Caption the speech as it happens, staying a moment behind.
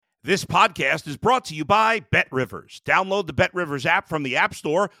This podcast is brought to you by BetRivers. Download the BetRivers app from the App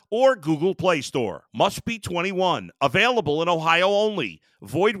Store or Google Play Store. Must be 21. Available in Ohio only.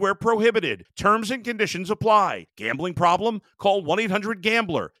 Void where prohibited. Terms and conditions apply. Gambling problem? Call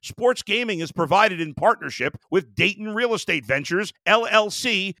 1-800-GAMBLER. Sports gaming is provided in partnership with Dayton Real Estate Ventures,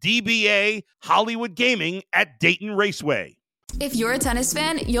 LLC, DBA, Hollywood Gaming at Dayton Raceway. If you're a tennis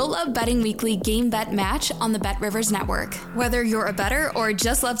fan, you'll love Betting Weekly Game Bet Match on the BetRivers Network. Whether you're a bettor or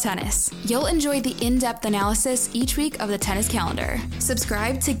just love tennis, you'll enjoy the in-depth analysis each week of the tennis calendar.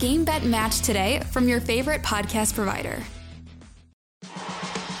 Subscribe to Game Bet Match today from your favorite podcast provider.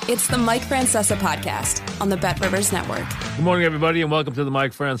 It's the Mike Francesa Podcast on the BetRivers Network. Good morning, everybody, and welcome to the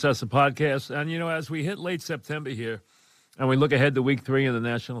Mike Francesa Podcast. And, as we hit late September here and we look ahead to Week 3 in the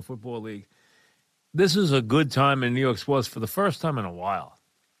National Football League, this is a good time in New York sports for the first time in a while.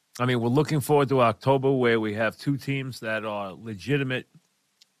 I mean, we're looking forward to October where we have two teams that are legitimate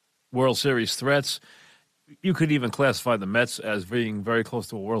World Series threats. You could even classify the Mets as being very close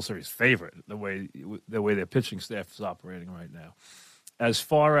to a World Series favorite, the way their pitching staff is operating right now. As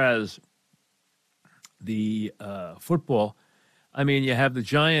far as the football, I mean, you have the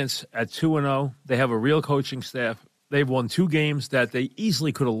Giants at 2-0. They have a real coaching staff. They've won two games that they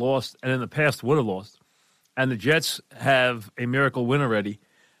easily could have lost and in the past would have lost. And the Jets have a miracle win already,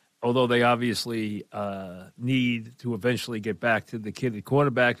 although they obviously need to eventually get back to the kid at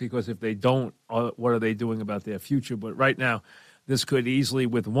quarterback, because if they don't, what are they doing about their future? But right now, this could easily,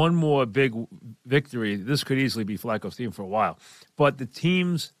 with one more big victory, this could easily be Flacco's team for a while. But the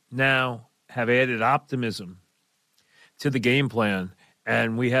teams now have added optimism to the game plan,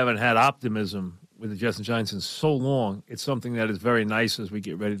 and we haven't had optimism with the Jets and Giants in so long. It's something that is very nice as we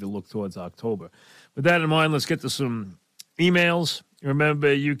get ready to look towards October. With that in mind, let's get to some emails.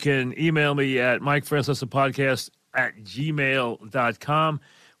 Remember, you can email me at mikefrancesapodcast@gmail.com.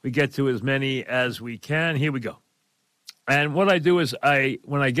 We get to as many as we can. Here we go. And what I do is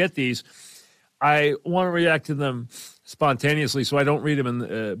when I get these, I want to react to them spontaneously, so I don't read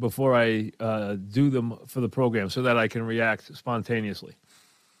them before I do them for the program so that I can react spontaneously.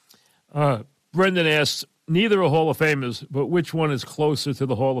 Brendan asks, neither are Hall of Famers, but which one is closer to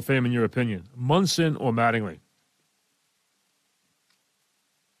the Hall of Fame in your opinion, Munson or Mattingly?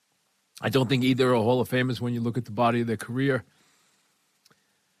 I don't think either are Hall of Famers when you look at the body of their career.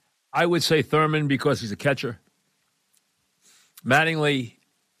 I would say Thurman because he's a catcher. Mattingly,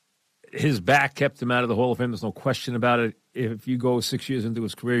 his back kept him out of the Hall of Fame. There's no question about it. If you go 6 years into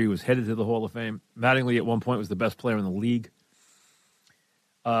his career, he was headed to the Hall of Fame. Mattingly at one point was the best player in the league.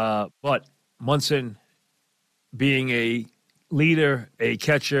 But Munson, being a leader, a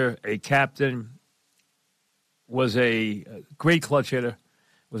catcher, a captain, was a great clutch hitter,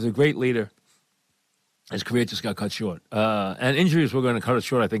 was a great leader. His career just got cut short, and injuries were going to cut it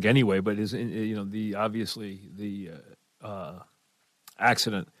short, I think, anyway. But the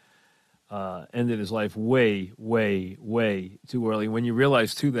accident ended his life way, way, way too early. When you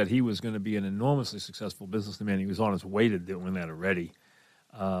realize too that he was going to be an enormously successful businessman, he was on his way to doing that already.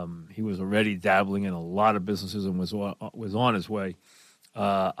 He was already dabbling in a lot of businesses and was on his way.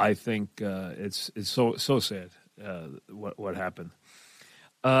 I think it's so sad what happened.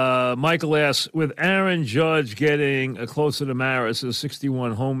 Michael asks, with Aaron Judge getting closer to Maris's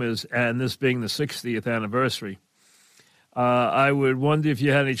 61 homers and this being the 60th anniversary, I would wonder if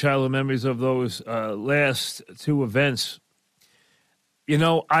you had any childhood memories of those last two events.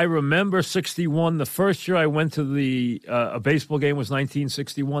 I remember 61. The first year I went to a baseball game was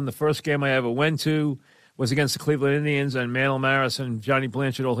 1961. The first game I ever went to was against the Cleveland Indians, and Mantle Maris and Johnny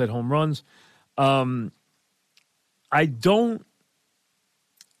Blanchard all hit home runs. I don't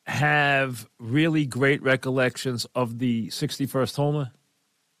have really great recollections of the 61st homer.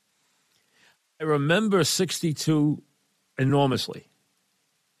 I remember 62 enormously.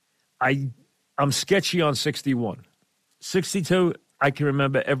 I'm sketchy on 61. 62, I can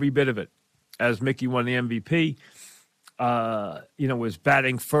remember every bit of it. As Mickey won the MVP, was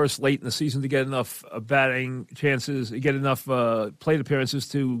batting first late in the season to get enough batting chances, get enough plate appearances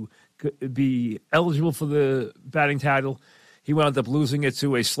to be eligible for the batting title. He wound up losing it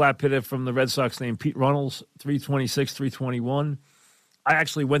to a slap hitter from the Red Sox named Pete Runnels, 326, 321. I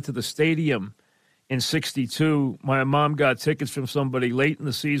actually went to the stadium in 62. My mom got tickets from somebody late in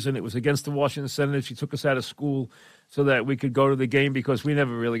the season. It was against the Washington Senators. She took us out of school so that we could go to the game because we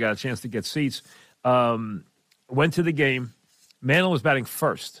never really got a chance to get seats. Went to the game. Mantle was batting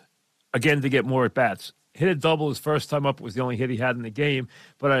first, again, to get more at-bats. Hit a double his first time up. It was the only hit he had in the game.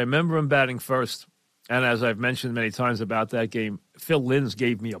 But I remember him batting first. And as I've mentioned many times about that game, Phil Linz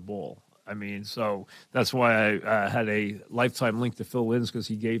gave me a ball. I mean, so that's why I had a lifetime link to Phil Linz because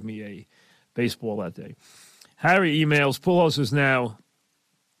he gave me a baseball that day. Harry emails, Pujols is now,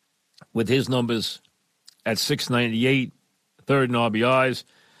 with his numbers, at 698, third in RBIs.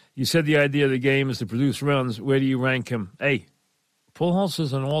 You said the idea of the game is to produce runs. Where do you rank him? Hey, Pujols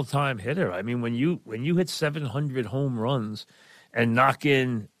is an all-time hitter. I mean, when you hit 700 home runs and knock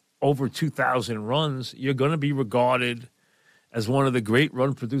in over 2,000 runs, you're going to be regarded as one of the great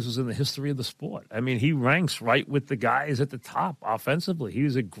run producers in the history of the sport. I mean, he ranks right with the guys at the top offensively. He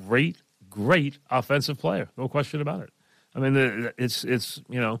was a great, great offensive player. No question about it. I mean, it's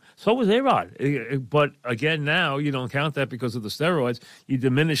so was A-Rod. But again, now you don't count that because of the steroids. You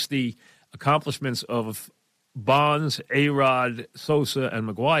diminish the accomplishments of Bonds, A-Rod, Sosa, and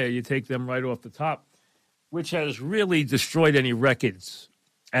McGwire. You take them right off the top, which has really destroyed any records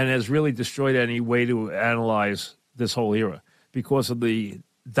and has really destroyed any way to analyze this whole era because of the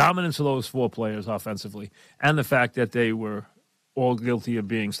dominance of those four players offensively and the fact that they were all guilty of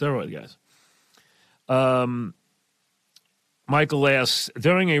being steroid guys. Michael asks,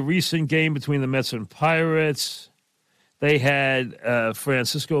 during a recent game between the Mets and Pirates, they had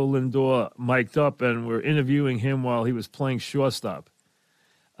Francisco Lindor mic'd up and were interviewing him while he was playing shortstop.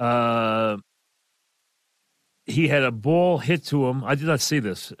 He had a ball hit to him. I did not see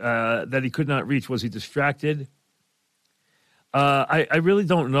this, that he could not reach. Was he distracted? I really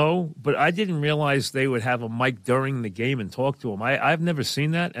don't know, but I didn't realize they would have a mic during the game and talk to him. I've never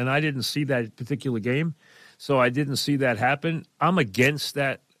seen that, and I didn't see that particular game, so I didn't see that happen. I'm against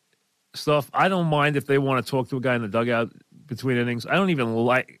that stuff. I don't mind if they want to talk to a guy in the dugout between innings. I don't even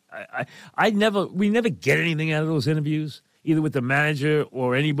like we never get anything out of those interviews, either with the manager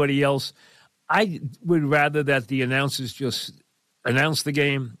or anybody else. I would rather that the announcers just announce the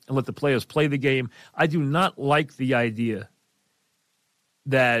game and let the players play the game. I do not like the idea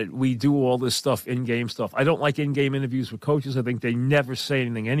that we do all this stuff, in-game stuff. I don't like in-game interviews with coaches. I think they never say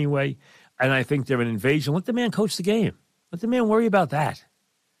anything anyway, and I think they're an invasion. Let the man coach the game. Let the man worry about that,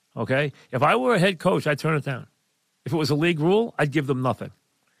 okay? If I were a head coach, I'd turn it down. If it was a league rule, I'd give them nothing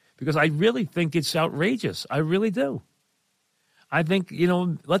because I really think it's outrageous. I really do. I think,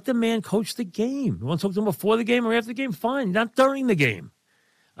 let the man coach the game. You want to talk to him before the game or after the game? Fine, not during the game.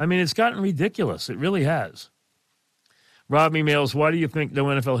 I mean, it's gotten ridiculous. It really has. Rob emails, why do you think no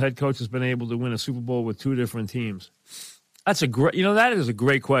NFL head coach has been able to win a Super Bowl with two different teams? That's that is a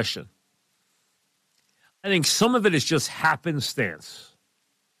great question. I think some of it is just happenstance.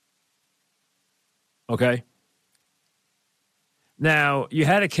 Okay? Now, you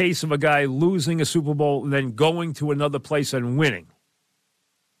had a case of a guy losing a Super Bowl and then going to another place and winning.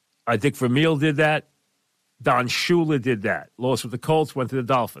 Dick Vermeil did that. Don Shula did that. Lost with the Colts, went to the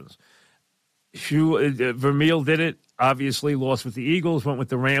Dolphins. Vermeil did it, obviously lost with the Eagles, went with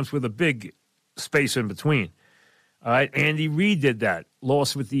the Rams with a big space in between. All right, Andy Reid did that.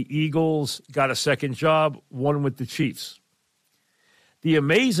 Lost with the Eagles, got a second job, won with the Chiefs. The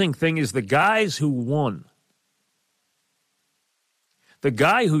amazing thing is the guys who won, the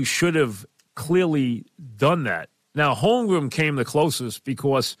guy who should have clearly done that. Now, Holmgren came the closest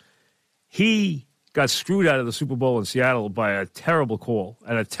because he got screwed out of the Super Bowl in Seattle by a terrible call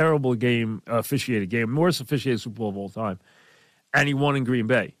and a terrible game, officiated game, worst officiated Super Bowl of all time. And he won in Green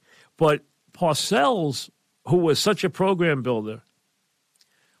Bay. But Parcells, who was such a program builder,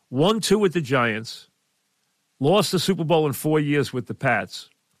 won 2 with the Giants, lost the Super Bowl in 4 years with the Pats,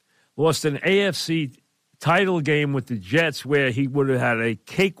 lost an AFC title game with the Jets where he would have had a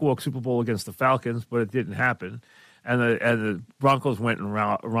cakewalk Super Bowl against the Falcons, but it didn't happen. And the Broncos went and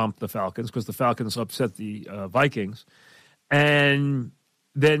romped the Falcons because the Falcons upset the Vikings. And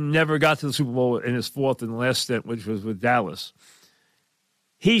then never got to the Super Bowl in his fourth and last stint, which was with Dallas.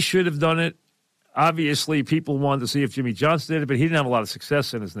 He should have done it. Obviously, people wanted to see if Jimmy Johnson did it, but he didn't have a lot of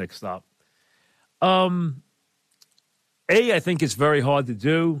success in his next stop. I think it's very hard to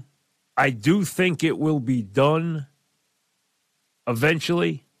do. I do think it will be done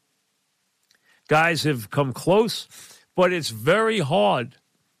eventually. Guys have come close, but it's very hard,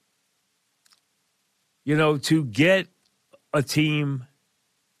 to get a team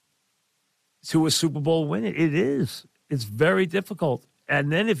to a Super Bowl win. It is. It's very difficult.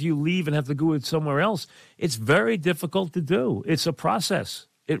 And then if you leave and have to go it somewhere else, it's very difficult to do. It's a process.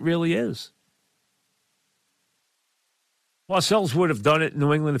 It really is. Parcells would have done it in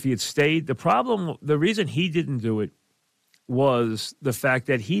New England if he had stayed. The reason he didn't do it was the fact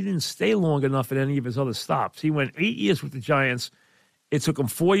that he didn't stay long enough at any of his other stops. He went 8 years with the Giants. It took him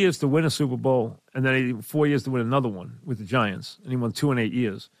 4 years to win a Super Bowl, and then 4 years to win another one with the Giants, and he won 2 in 8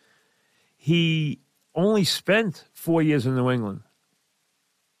 years. He only spent 4 years in New England.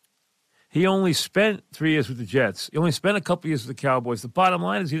 He only spent 3 years with the Jets. He only spent a couple years with the Cowboys. The bottom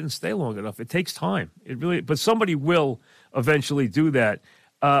line is he didn't stay long enough. It takes time. But somebody will eventually do that.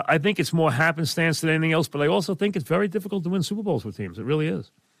 I think it's more happenstance than anything else, but I also think it's very difficult to win Super Bowls with teams. It really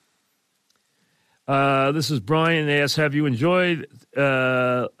is. This is Brian. They ask, have you enjoyed?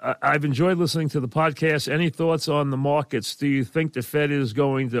 I've enjoyed listening to the podcast. Any thoughts on the markets? Do you think the Fed is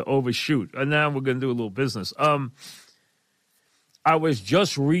going to overshoot? And now we're going to do a little business. I was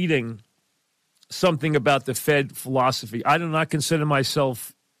just reading something about the Fed philosophy. I do not consider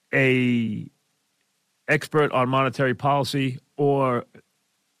myself a expert on monetary policy or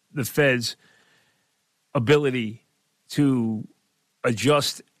the Fed's ability to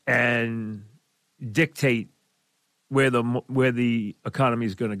adjust and dictate where the economy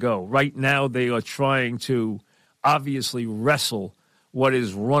is going to go. Right now, they are trying to obviously wrestle what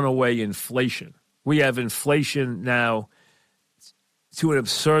is runaway inflation. We have inflation now to an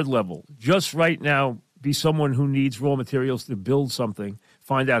absurd level. Just right now, be someone who needs raw materials to build something,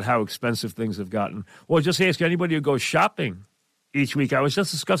 find out how expensive things have gotten. Or just ask anybody who goes shopping each week. I was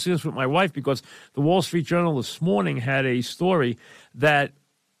just discussing this with my wife because the Wall Street Journal this morning had a story that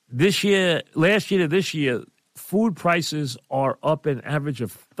last year to this year, food prices are up an average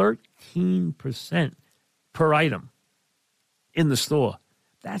of 13% per item in the store.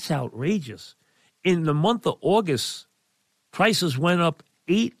 That's outrageous. In the month of August, prices went up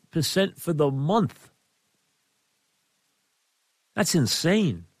 8% for the month. That's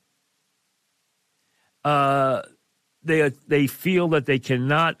insane. They feel that they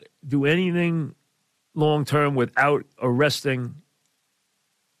cannot do anything long-term without arresting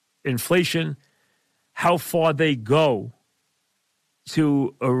inflation. How far they go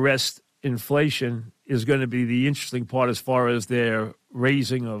to arrest inflation is going to be the interesting part as far as their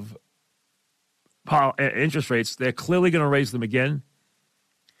raising of interest rates. They're clearly going to raise them again.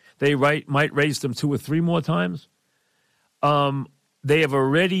 They might raise them 2 or 3 more times. They have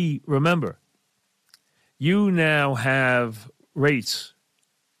already, remember, you now have rates,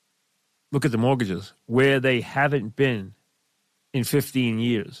 look at the mortgages, where they haven't been in 15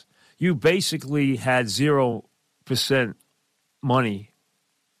 years. You basically had 0% money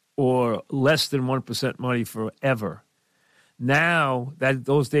or less than 1% money forever. Now that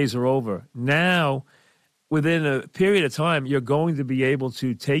those days are over, now within a period of time, you're going to be able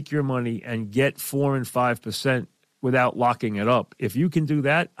to take your money and get 4 and 5% without locking it up. If you can do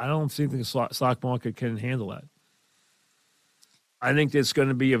that, I don't think the stock market can handle that. I think it's going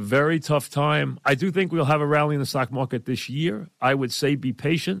to be a very tough time. I do think we'll have a rally in the stock market this year. I would say be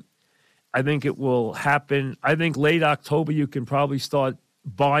patient. I think it will happen. I think late October you can probably start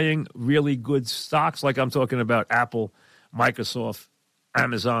buying really good stocks, like I'm talking about Apple, Microsoft,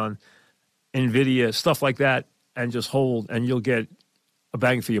 Amazon, NVIDIA, stuff like that, and just hold, and you'll get a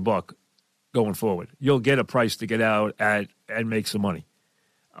bang for your buck going forward. You'll get a price to get out at and make some money,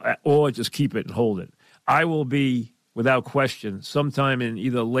 or just keep it and hold it. I will be, without question, sometime in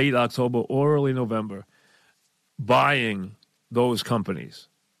either late October or early November, buying those companies.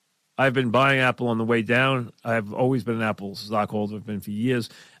 I've been buying Apple on the way down. I've always been an Apple stockholder. I've been for years.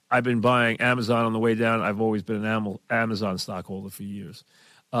 I've been buying Amazon on the way down. I've always been an Amazon stockholder for years.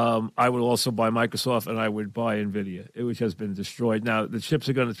 I would also buy Microsoft, and I would buy NVIDIA, which has been destroyed. Now, the chips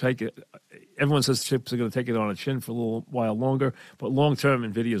are going to take it. Everyone says chips are going to take it on a chin for a little while longer, but long-term,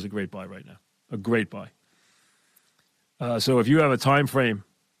 NVIDIA is a great buy right now, a great buy. So if you have a time frame,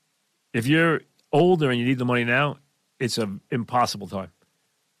 if you're older and you need the money now, it's an impossible time.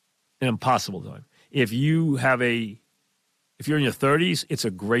 An impossible time. If you're in your 30s, it's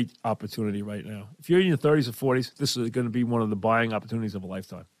a great opportunity right now. If you're in your 30s or 40s, this is going to be one of the buying opportunities of a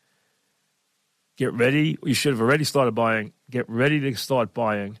lifetime. Get ready. You should have already started buying. Get ready to start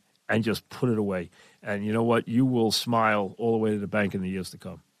buying and just put it away. And you know what? You will smile all the way to the bank in the years to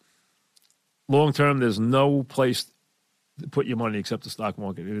come. Long term, there's no place to put your money except the stock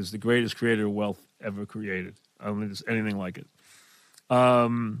market. It is the greatest creator of wealth ever created. I don't think there's anything like it.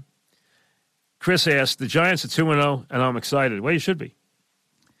 Chris asked, the Giants are 2-0, and I'm excited. Well, you should be.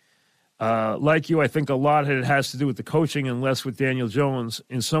 Like you, I think a lot of it has to do with the coaching and less with Daniel Jones.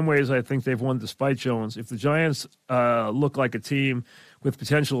 In some ways, I think they've won despite Jones. If the Giants look like a team with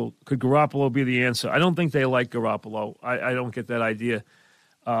potential, could Garoppolo be the answer? I don't think they like Garoppolo. I don't get that idea.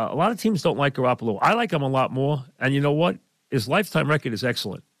 A lot of teams don't like Garoppolo. I like him a lot more. And you know what? His lifetime record is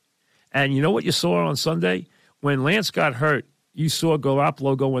excellent. And you know what you saw on Sunday? When Lance got hurt, you saw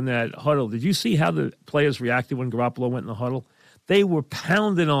Garoppolo go in that huddle. Did you see how the players reacted when Garoppolo went in the huddle? They were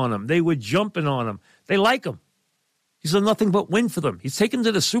pounding on him. They were jumping on him. They like him. He's a nothing but win for them. He's taken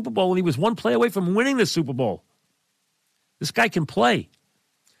to the Super Bowl, and he was one play away from winning the Super Bowl. This guy can play.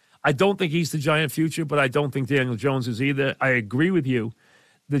 I don't think he's the Giant future, but I don't think Daniel Jones is either. I agree with you.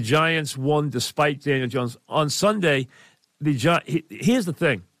 The Giants won despite Daniel Jones. On Sunday, here's the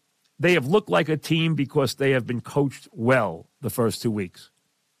thing. They have looked like a team because they have been coached well the first 2 weeks.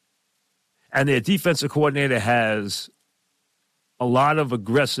 And their defensive coordinator has a lot of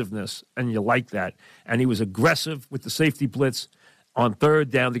aggressiveness, and you like that. And he was aggressive with the safety blitz on third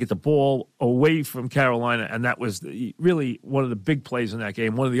down to get the ball away from Carolina, and that was really one of the big plays in that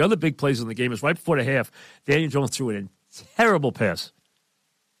game. One of the other big plays in the game is right before the half, Daniel Jones threw a terrible pass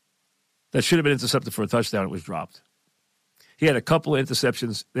that should have been intercepted for a touchdown. It was dropped. He had a couple of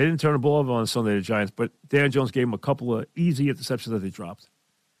interceptions. They didn't turn the ball over on Sunday, the Giants, but Daniel Jones gave him a couple of easy interceptions that they dropped.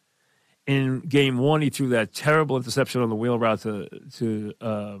 In game one, he threw that terrible interception on the wheel route to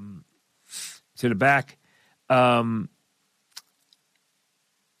the back. I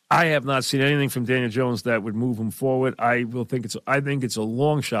have not seen anything from Daniel Jones that would move him forward. I think it's a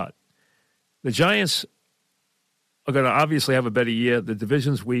long shot. The Giants are going to obviously have a better year. The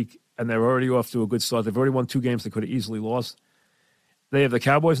division's weak, and they're already off to a good start. They've already won 2 games they could have easily lost. They have the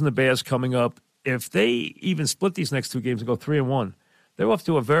Cowboys and the Bears coming up. If they even split these next 2 games and go 3-1, they're off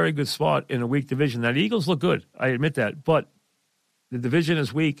to a very good spot in a weak division. Now, the Eagles look good. I admit that. But the division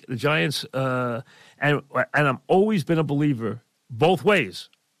is weak. The Giants, and I've always been a believer both ways,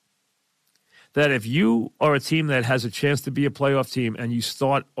 that if you are a team that has a chance to be a playoff team and you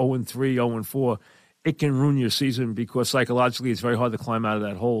start 0-3, 0-4, it can ruin your season because psychologically it's very hard to climb out of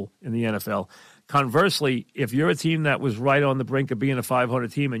that hole in the NFL. Conversely, if you're a team that was right on the brink of being a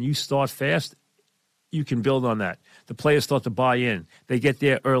 500 team and you start fast, you can build on that. The players start to buy in. They get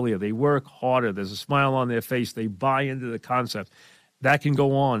there earlier. They work harder. There's a smile on their face. They buy into the concept. That can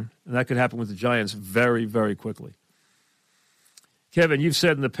go on, and that could happen with the Giants very, very quickly. Kevin, you've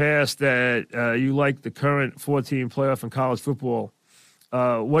said in the past that you like the current 4-team playoff in college football.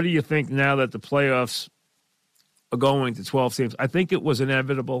 What do you think now that the playoffs are going to 12 teams? I think it was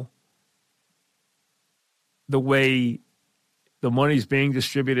inevitable the way the money's being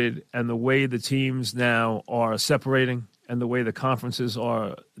distributed and the way the teams now are separating and the way the conferences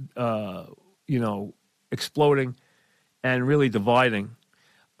are, exploding and really dividing.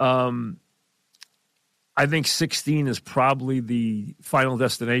 I think 16 is probably the final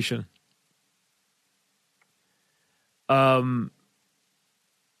destination.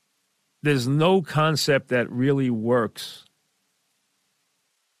 There's no concept that really works.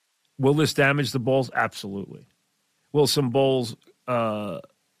 Will this damage the bowls? Absolutely. Will some bowls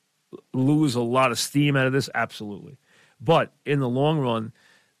lose a lot of steam out of this? Absolutely. But in the long run,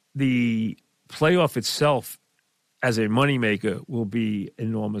 the playoff itself as a moneymaker will be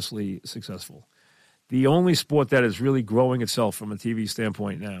enormously successful. The only sport that is really growing itself from a TV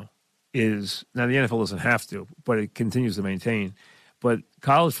standpoint now is, now the NFL doesn't have to, but it continues to maintain, but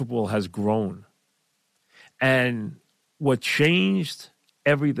college football has grown. And what changed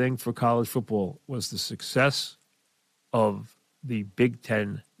everything for college football was the success of the Big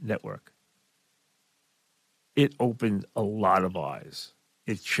Ten network. It opened a lot of eyes.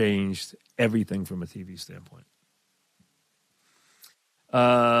 It changed everything from a TV standpoint.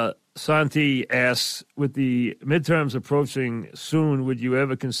 Santi asks, with the midterms approaching soon, would you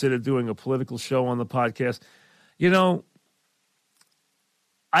ever consider doing a political show on the podcast? You know,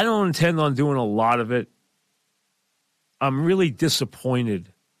 I don't intend on doing a lot of it. I'm really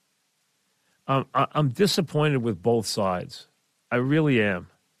disappointed. I'm disappointed with both sides. I really am.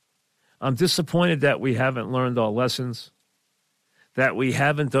 I'm disappointed that we haven't learned our lessons, that we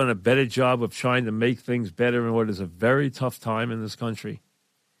haven't done a better job of trying to make things better in what is a very tough time in this country.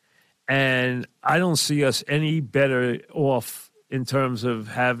 And I don't see us any better off in terms of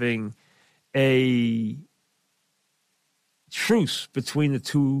having a truce between the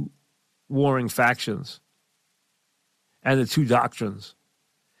two warring factions and the two doctrines.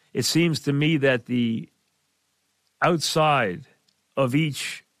 It seems to me that the outside of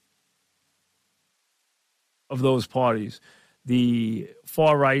each of those parties, the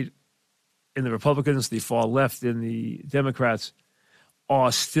far right in the Republicans, the far left in the Democrats,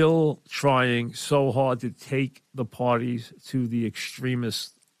 are still trying so hard to take the parties to the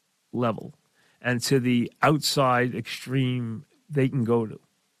extremist level and to the outside extreme they can go to.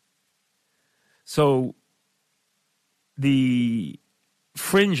 So the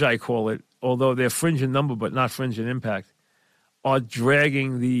fringe, I call it, although they're fringe in number but not fringe in impact, are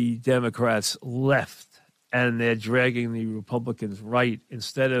dragging the Democrats left and they're dragging the Republicans right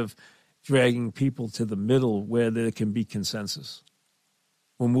instead of dragging people to the middle where there can be consensus.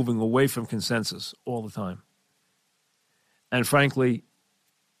 We're moving away from consensus all the time. And frankly,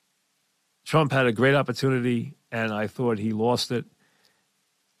 Trump had a great opportunity, and I thought he lost it.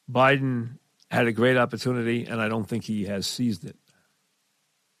 Biden had a great opportunity, and I don't think he has seized it.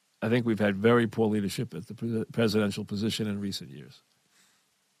 I think we've had very poor leadership at the presidential position in recent years.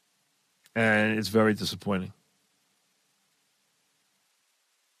 And it's very disappointing.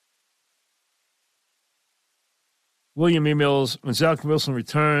 William emails, when Zach Wilson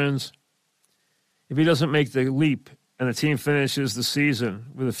returns, if he doesn't make the leap and the team finishes the season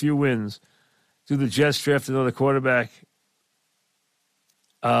with a few wins, do the Jets draft another quarterback?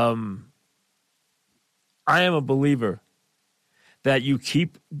 I am a believer that you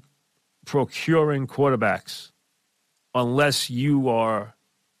keep procuring quarterbacks unless you are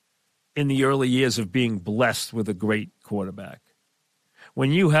in the early years of being blessed with a great quarterback.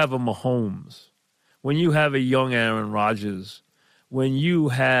 When you have a Mahomes, when you have a young Aaron Rodgers, when you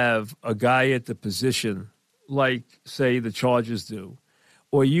have a guy at the position like, say, the Chargers do,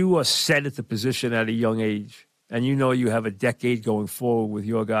 or you are set at the position at a young age, and you know you have a decade going forward with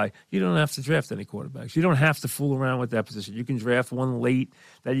your guy, you don't have to draft any quarterbacks. You don't have to fool around with that position. You can draft one late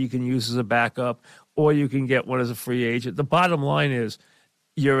that you can use as a backup, or you can get one as a free agent. The bottom line is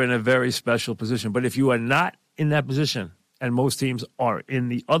you're in a very special position. But if you are not in that position, and most teams are in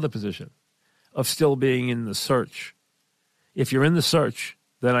the other position of still being in the search, if you're in the search,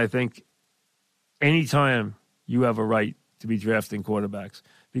 then I think anytime you have a right to be drafting quarterbacks,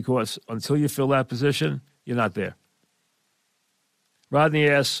 because until you fill that position, you're not there. Rodney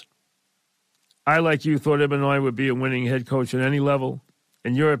asks, I, like you, thought Illinois would be a winning head coach at any level.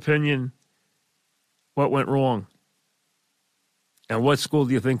 In your opinion, what went wrong? And what school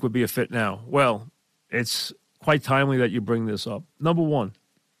do you think would be a fit now? Well, it's quite timely that you bring this up. Number one,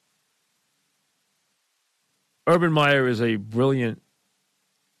 Urban Meyer is a brilliant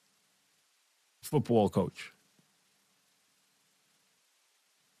football coach.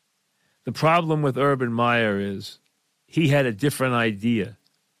 The problem with Urban Meyer is he had a different idea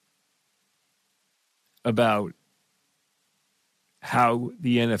about how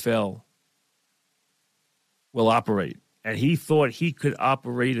the NFL will operate. And he thought he could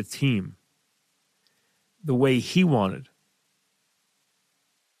operate a team the way he wanted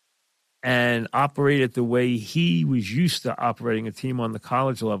and operate it the way he was used to operating a team on the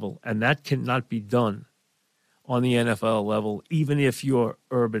college level. And that cannot be done on the NFL level, even if you're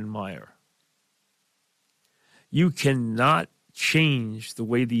Urban Meyer. You cannot change the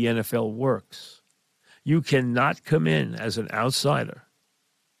way the NFL works. You cannot come in as an outsider,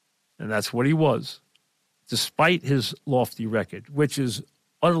 and that's what he was, despite his lofty record, which is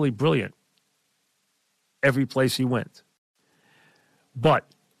utterly brilliant every place he went. But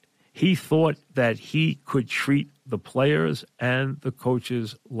he thought that he could treat the players and the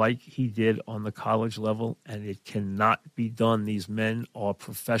coaches like he did on the college level, and it cannot be done. These men are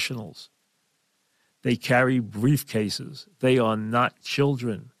professionals. They carry briefcases. They are not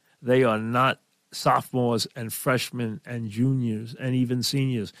children. They are not sophomores and freshmen and juniors and even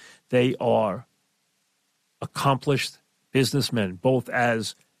seniors. They are accomplished businessmen, both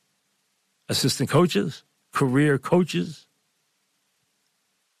as assistant coaches, career coaches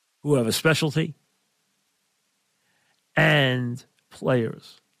who have a specialty, and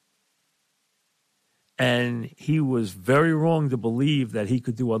players. And he was very wrong to believe that he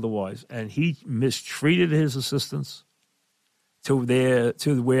could do otherwise. And he mistreated his assistants to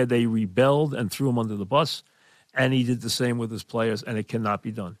where they rebelled and threw him under the bus. And he did the same with his players, and it cannot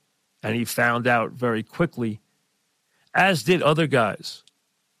be done. And he found out very quickly, as did other guys.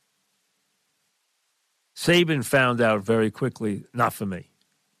 Saban found out very quickly, not for me.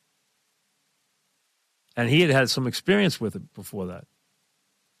 And he had some experience with it before that.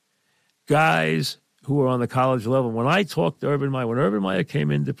 Guys who were on the college level. When I talked to Urban Meyer, when Urban Meyer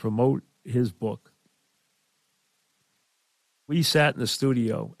came in to promote his book, we sat in the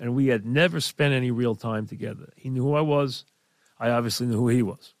studio, and we had never spent any real time together. He knew who I was. I obviously knew who he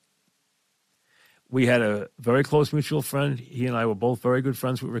was. We had a very close mutual friend. He and I were both very good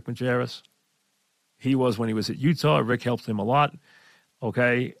friends with Rick Majerus. He was when he was at Utah. Rick helped him a lot.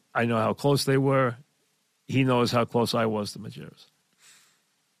 Okay, I know how close they were. He knows how close I was to Majerus.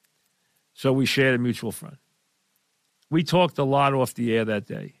 So we shared a mutual friend. We talked a lot off the air that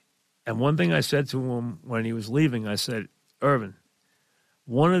day. And one thing I said to him when he was leaving, I said, Irvin,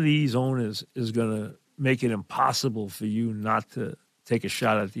 one of these owners is going to make it impossible for you not to take a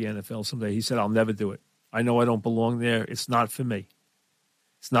shot at the NFL someday. He said, I'll never do it. I know I don't belong there. It's not for me.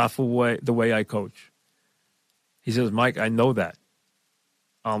 It's not for the way I coach. He says, Mike, I know that.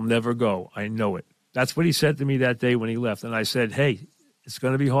 I'll never go. I know it. That's what he said to me that day when he left. And I said, hey, it's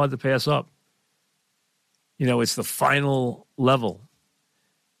going to be hard to pass up. You know, it's the final level.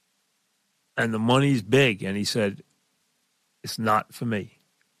 And the money's big. And he said, it's not for me.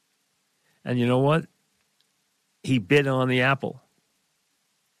 And you know what? He bit on the apple,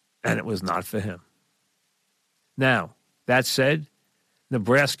 and it was not for him. Now, that said,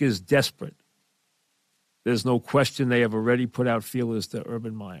 Nebraska is desperate. There's no question they have already put out feelers to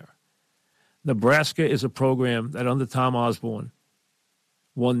Urban Meyer. Nebraska is a program that under Tom Osborne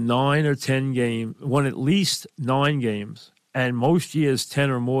won 9 or 10 games, won at least 9 games, and most years 10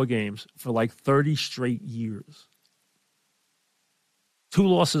 or more games for like 30 straight years. 2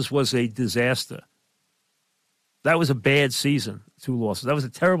 losses was a disaster. That was a bad season, 2 losses. That was a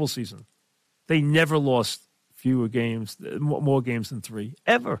terrible season. They never lost fewer games, more games than 3,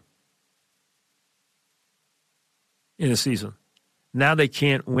 ever in a season. Now they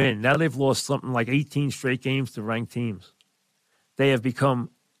can't win. Now they've lost something like 18 straight games to ranked teams. They have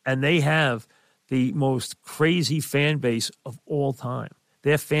become, and they have the most crazy fan base of all time.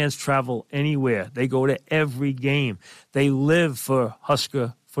 Their fans travel anywhere. They go to every game. They live for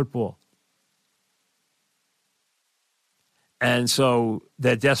Husker football. And so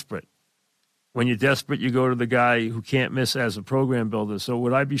they're desperate. When you're desperate, you go to the guy who can't miss as a program builder. So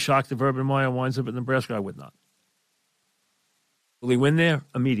would I be shocked if Urban Meyer winds up at Nebraska? I would not. Will he win there?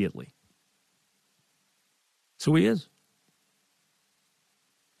 Immediately. So he is.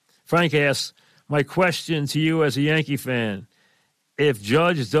 Frank asks, my question to you as a Yankee fan, if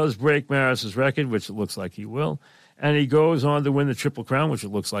Judge does break Maris's record, which it looks like he will, and he goes on to win the Triple Crown, which it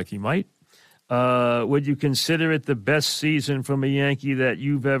looks like he might, would you consider it the best season from a Yankee that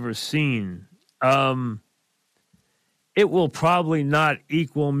you've ever seen? It will probably not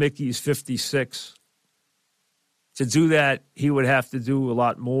equal Mickey's 56. To do that, he would have to do a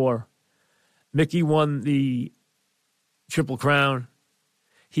lot more. Mickey won the Triple Crown.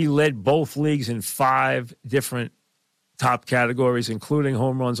 He led both leagues in 5 different top categories, including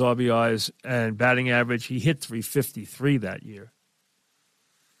home runs, RBIs, and batting average. He hit 353 that year.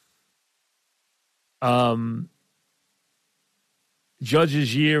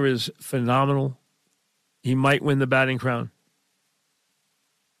 Judge's year is phenomenal. He might win the batting crown.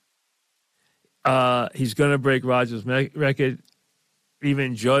 He's going to break Rogers' record.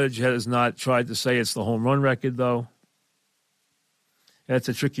 Even Judge has not tried to say it's the home run record, though. That's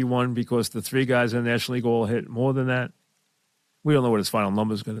a tricky one because the 3 guys in the National League all hit more than that. We don't know what his final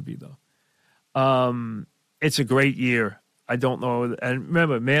number is going to be, though. It's a great year. I don't know. And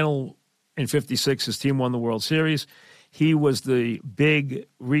remember, Mantle in 56, his team won the World Series. He was the big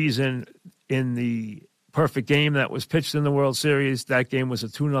reason in the perfect game that was pitched in the World Series. That game was a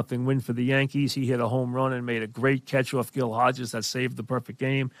 2-0 win for the Yankees. He hit a home run and made a great catch off Gil Hodges that saved the perfect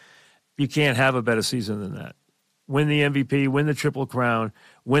game. You can't have a better season than that. Win the MVP, win the Triple Crown,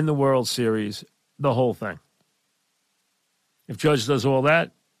 win the World Series, the whole thing. If Judge does all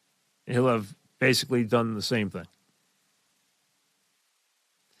that, he'll have basically done the same thing.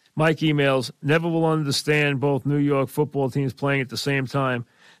 Mike emails, never will understand both New York football teams playing at the same time.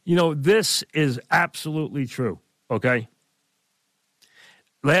 You know, this is absolutely true, okay?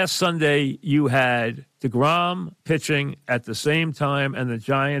 Last Sunday, you had DeGrom pitching at the same time and the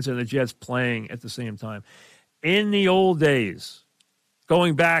Giants and the Jets playing at the same time. In the old days,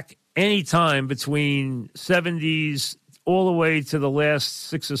 going back any time between 70s all the way to the last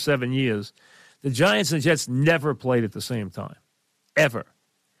 6 or 7 years, the Giants and the Jets never played at the same time, ever.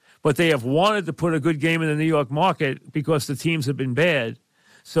 But they have wanted to put a good game in the New York market because the teams have been bad,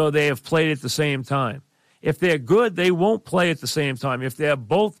 so they have played at the same time. If they're good, they won't play at the same time. If they're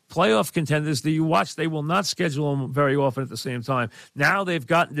both playoff contenders that you watch, they will not schedule them very often at the same time. Now they've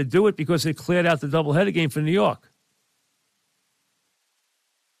gotten to do it because they cleared out the doubleheader game for New York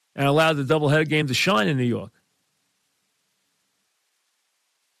and allowed the doubleheader game to shine in New York.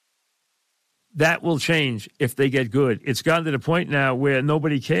 That will change if they get good. It's gotten to the point now where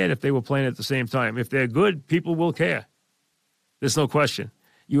nobody cared if they were playing at the same time. If they're good, people will care. There's no question.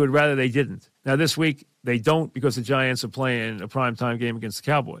 You would rather they didn't. Now, this week, they don't because the Giants are playing a primetime game against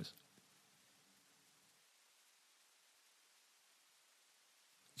the Cowboys.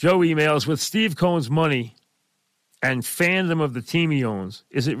 Joe emails, with Steve Cohen's money and fandom of the team he owns,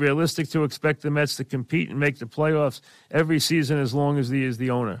 is it realistic to expect the Mets to compete and make the playoffs every season as long as he is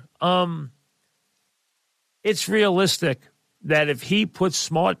the owner? It's realistic that if he puts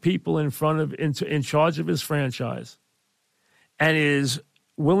smart people in charge of his franchise and is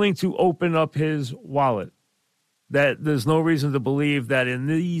willing to open up his wallet, that there's no reason to believe that in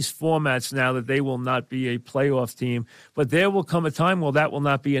these formats now that they will not be a playoff team. But there will come a time where that will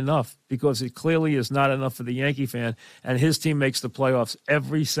not be enough because it clearly is not enough for the Yankee fan, and his team makes the playoffs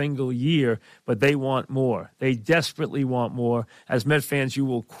every single year, but they want more. They desperately want more. As Met fans, you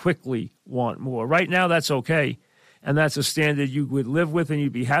will quickly want more. Right now, that's okay. and that's a standard you would live with and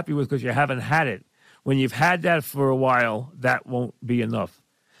you'd be happy with because you haven't had it. When you've had that for a while, that won't be enough.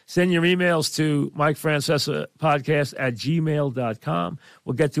 Send your emails to MikeFrancesa@gmail.com.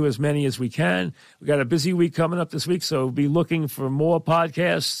 We'll get to as many as we can. We've got a busy week coming up this week, so be looking for more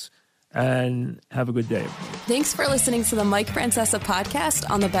podcasts, and have a good day. Thanks for listening to the Mike Francesa podcast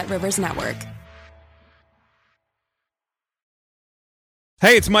on the Bet Rivers Network.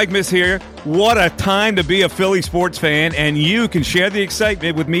 Hey, it's Mike Miss here. What a time to be a Philly sports fan, and you can share the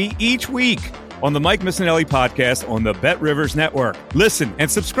excitement with me each week on the Mike Missanelli podcast on the Bet Rivers Network. Listen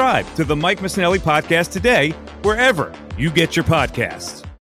and subscribe to the Mike Missanelli podcast today, wherever you get your podcasts.